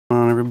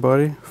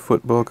everybody,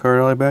 Football Card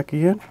Alley back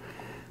again.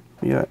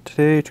 We got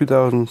today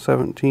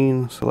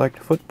 2017 Select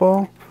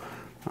Football.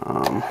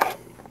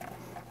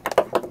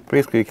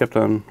 Basically kept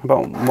on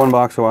about one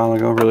box a while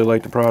ago, really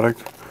liked the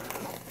product.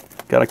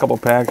 Got a couple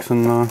packs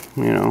and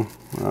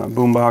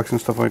boom box and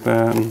stuff like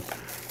that, and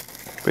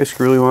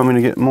basically really wanted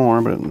me to get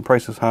more, but the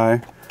price is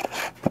high.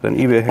 But then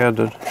eBay had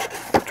the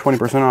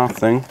 20% off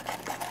thing,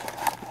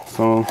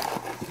 so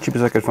the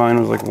cheapest I could find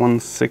was like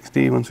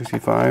 $160,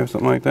 $165,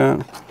 something like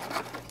that.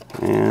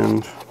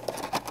 And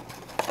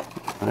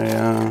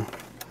I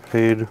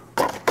paid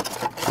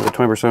the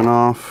 20%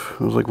 off.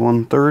 It was like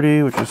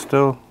 $130, which is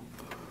still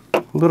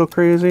a little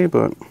crazy,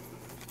 but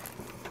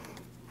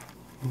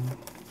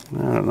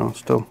I don't know.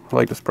 Still, I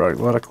like this product.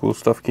 A lot of cool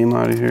stuff came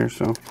out of here,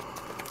 so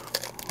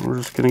we're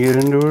just gonna get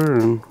into it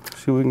and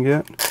see what we can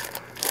get.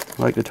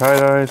 I like the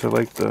tie-dyes. I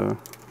like the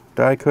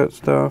die-cut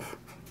stuff.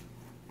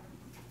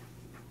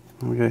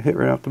 We got hit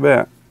right off the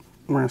bat.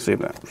 We're gonna save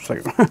that for a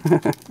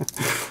second.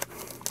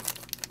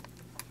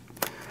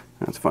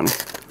 That's funny.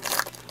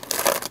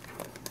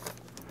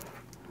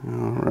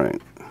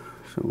 Alright,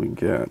 so we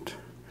got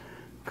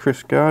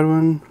Chris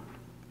Godwin,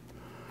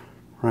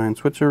 Ryan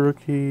Switzer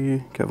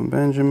rookie, Kelvin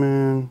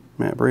Benjamin,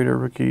 Matt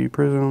Breida rookie,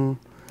 Prism,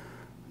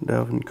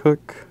 Dalvin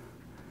Cook,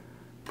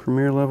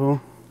 Premier level.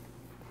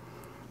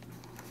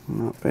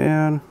 Not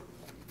bad.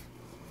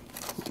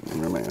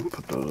 Where am I going to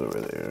put those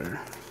over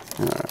there?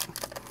 Alright.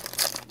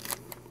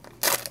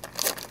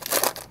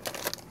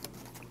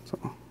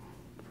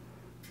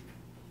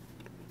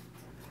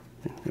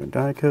 We got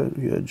die cut.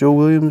 We got Joe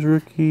Williams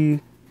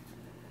rookie,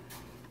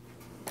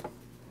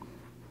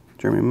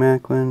 Jeremy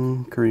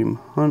Maclin, Kareem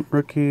Hunt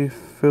rookie,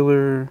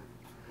 filler.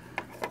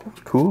 That's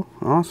cool.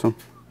 Awesome.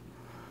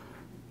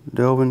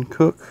 Dalvin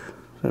Cook.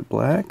 Is that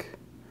black?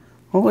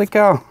 Holy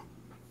cow.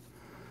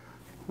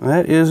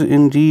 That is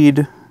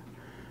indeed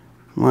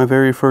my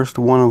very first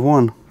 1 of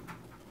 1.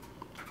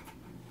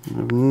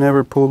 I've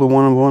never pulled a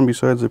 1 of 1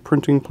 besides the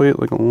printing plate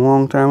like a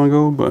long time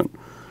ago, but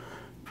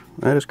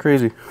that is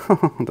crazy.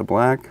 The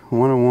black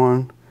 1 of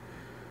 1.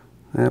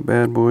 That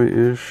bad boy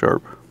is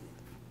sharp.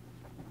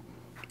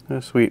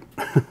 That's sweet.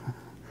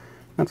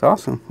 That's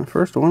awesome. My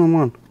first 1 of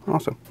 1.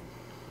 Awesome.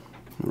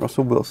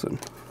 Russell Wilson.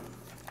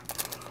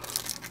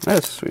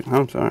 That's sweet.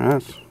 I'm sorry.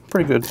 That's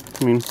pretty good.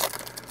 I mean,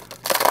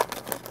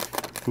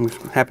 I'm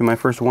happy my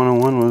first 1 of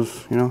 1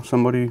 was,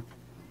 somebody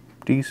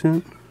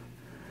decent.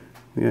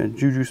 We got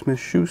Juju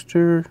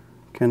Smith-Schuster,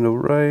 Kendall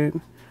Wright,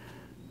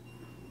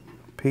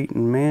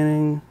 Peyton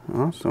Manning.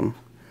 Awesome.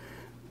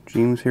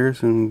 James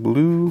Harrison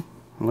blue,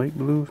 light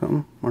blue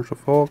something. Marshall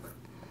Faulk.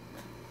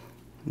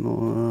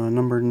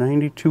 Number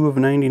 92 of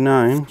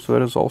 99. So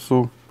that is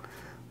also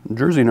a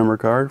jersey number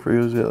card for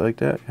those that like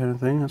that kind of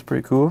thing. That's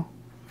pretty cool.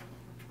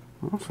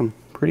 Awesome.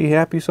 Pretty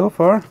happy so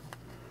far.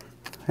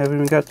 Haven't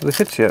even got to the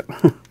hits yet.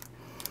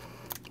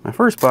 My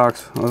first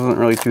box I wasn't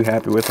really too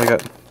happy with. I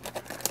got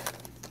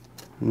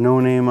No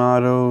Name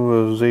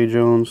Auto, Zay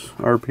Jones,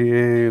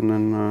 RPA, and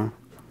then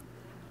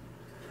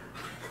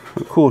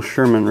a cool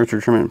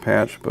Richard Sherman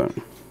patch, but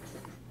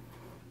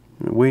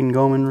Wayne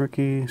Gallman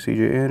rookie,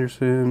 CJ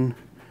Anderson,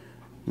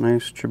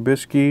 nice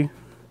Trubisky,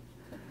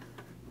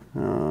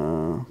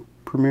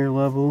 Premier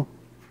level,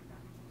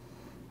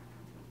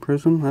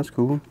 Prism, that's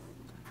cool.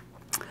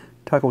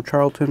 Taco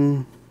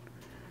Charlton,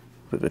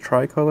 the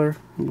tricolor,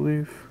 I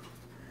believe,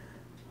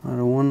 out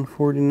of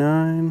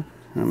 149,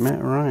 and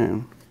Matt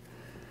Ryan.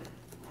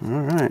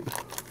 Alright.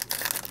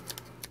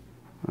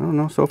 I don't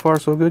know, so far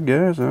so good,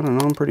 guys. I don't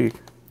know, I'm pretty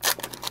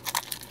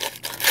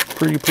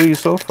pleased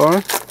so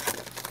far.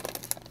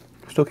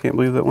 Still can't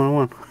believe that 1 of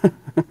 1.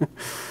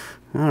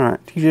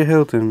 Alright, TJ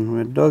Hilton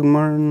with Doug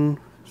Martin,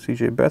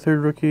 CJ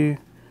Beathard rookie,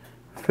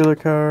 filler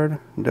card,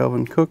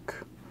 Dalvin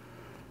Cook,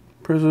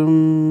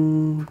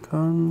 Prism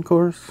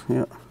Concourse,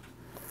 yeah.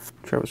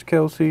 Travis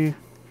Kelce.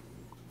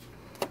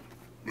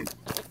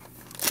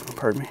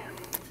 Pardon me.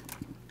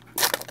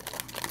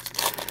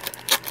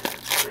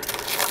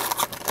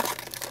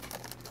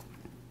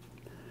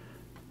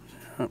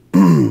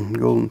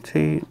 Golden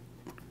Tate,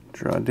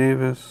 Jarrad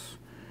Davis,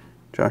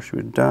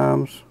 Joshua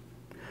Dobbs,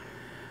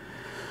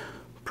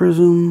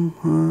 Prism,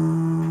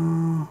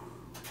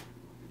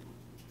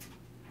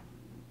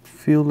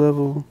 field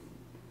level,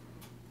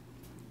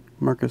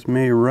 Marcus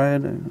May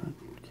red,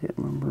 I can't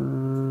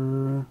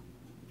remember,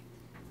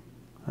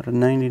 out of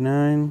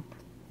 99,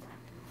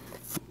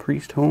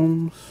 Priest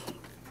Holmes,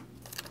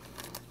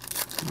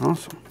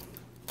 awesome.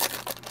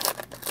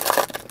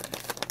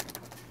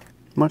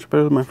 Much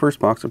better than my first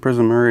box of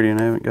Prism already, and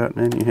I haven't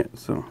gotten any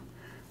hits. So,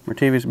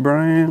 Martavis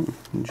Bryant,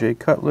 Jay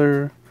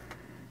Cutler,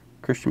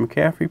 Christian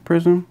McCaffrey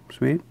Prism,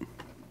 sweet.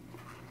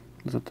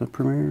 Is that the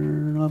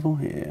Premier level?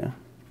 Yeah.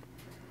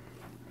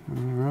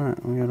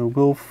 Alright, we got a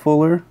Will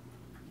Fuller,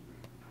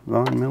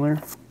 Von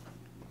Miller,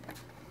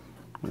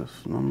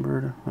 just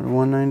numbered out of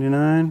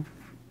 199.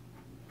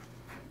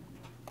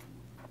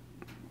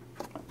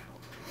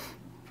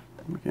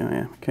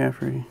 Yeah,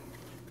 McCaffrey.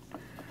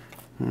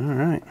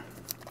 Alright.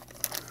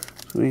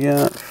 So we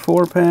got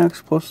 4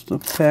 packs plus the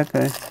pack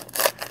I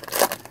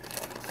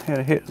had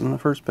a hit in the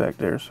first pack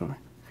there. So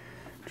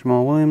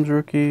Jamal Williams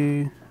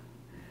rookie,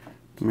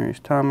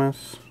 Demaryius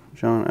Thomas,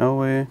 John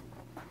Elway,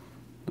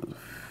 the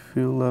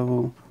field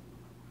level.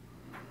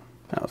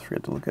 I always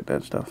forget to look at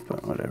that stuff,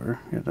 but whatever.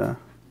 Got a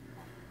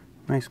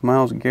nice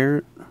Myles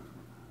Garrett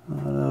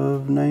out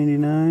of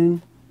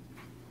 99.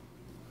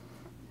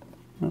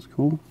 That's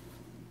cool.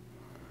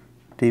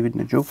 David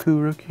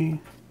Njoku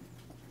rookie.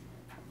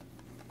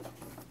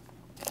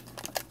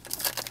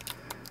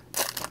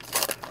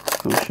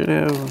 So we should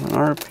have an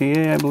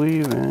RPA, I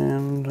believe,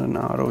 and an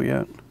auto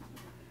yet.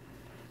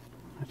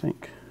 I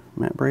think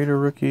Matt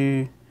Breida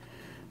rookie,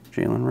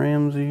 Jalen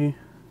Ramsey,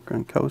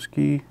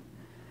 Gronkowski,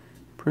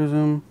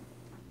 Prism,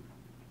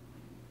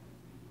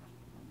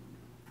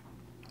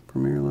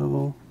 Premier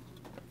level.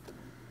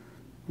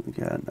 We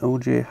got an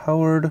OJ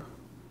Howard.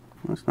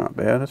 That's not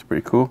bad. That's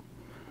pretty cool.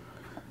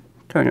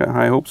 Kind of got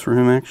high hopes for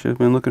him, actually. I've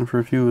been looking for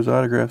a few of his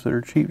autographs that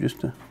are cheap just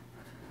to...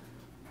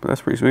 But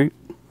that's pretty sweet.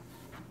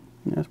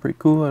 Yeah, that's pretty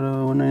cool. Out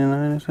of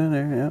 199, I said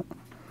there, yep.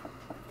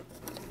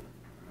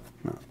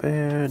 Not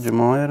bad.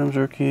 Jamal Adams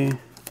rookie.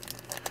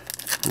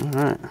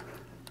 Alright.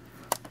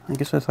 I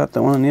guess I thought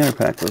that one in the other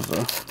pack was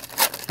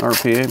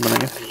RPA, but I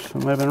guess I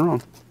might have been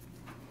wrong.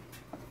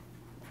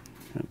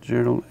 Got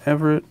Gerald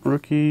Everett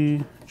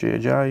rookie. Jay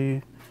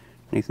Ajayi.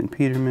 Nathan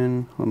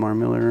Peterman. Lamar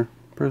Miller.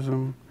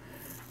 Prism.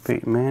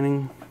 Peyton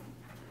Manning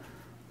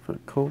for the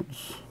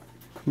Colts.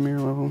 Premier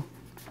level.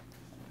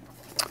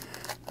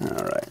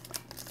 Alright.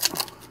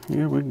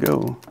 Here we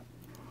go.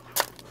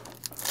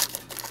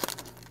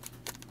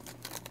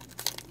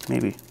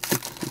 Maybe.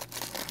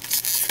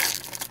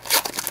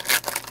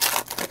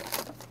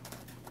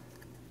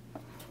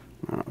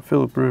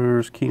 Phillip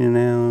Rivers, Keenan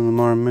Allen,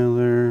 Lamar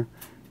Miller,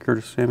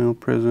 Curtis Samuel,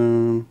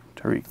 Prism,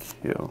 Tyreek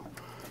Hill.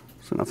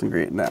 So nothing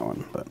great in that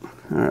one. But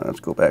alright, let's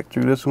go back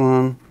through this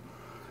one.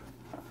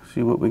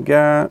 See what we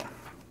got.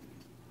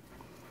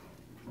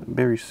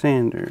 Barry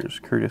Sanders,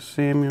 Curtis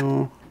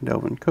Samuel,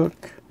 Dalvin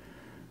Cook,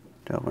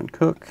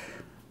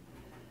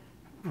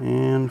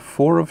 and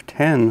 4 of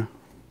 10.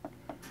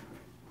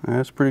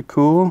 That's pretty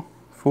cool.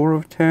 4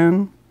 of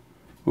 10.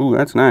 Ooh,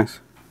 that's nice.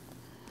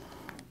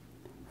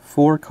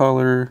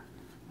 4-color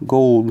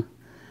gold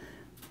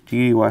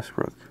Dede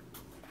Westbrook.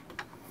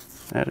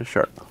 That is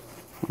sharp.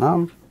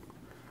 I'm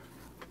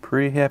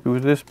pretty happy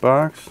with this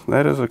box.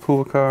 That is a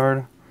cool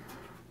card.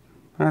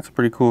 That's a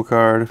pretty cool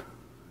card.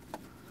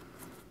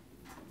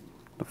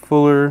 The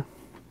Fuller.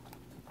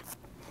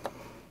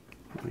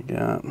 We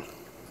got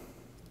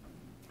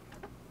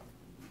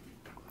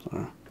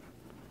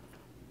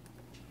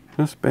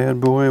this bad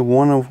boy,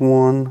 1 of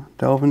 1,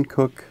 Dalvin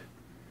Cook.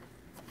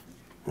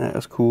 That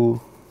is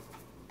cool.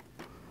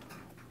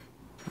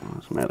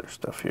 Oh, some other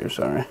stuff here,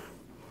 sorry.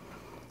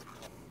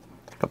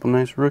 A couple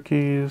nice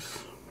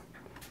rookies.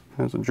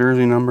 Has a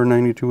jersey number,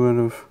 92 out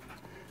of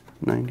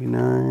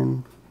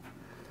 99.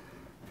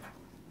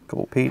 A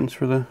couple Peytons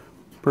for the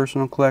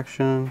personal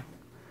collection.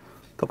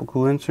 A couple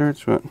cool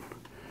inserts, but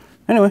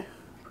anyway,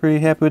 pretty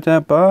happy with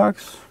that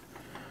box.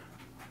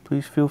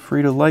 Please feel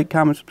free to like,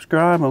 comment,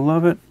 subscribe. I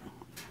love it.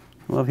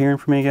 I love hearing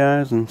from you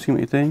guys and seeing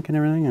what you think and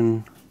everything.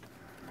 And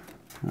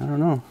I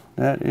don't know.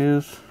 That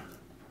is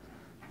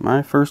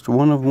my first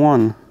 1 of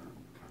 1.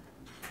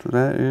 So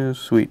that is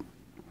sweet.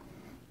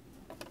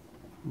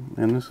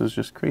 And this is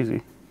just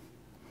crazy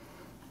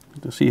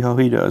to see how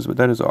he does, but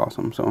that is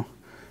awesome. So,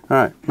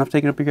 alright, enough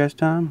taking up your guys'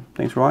 time.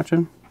 Thanks for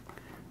watching.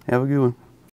 Have a good one.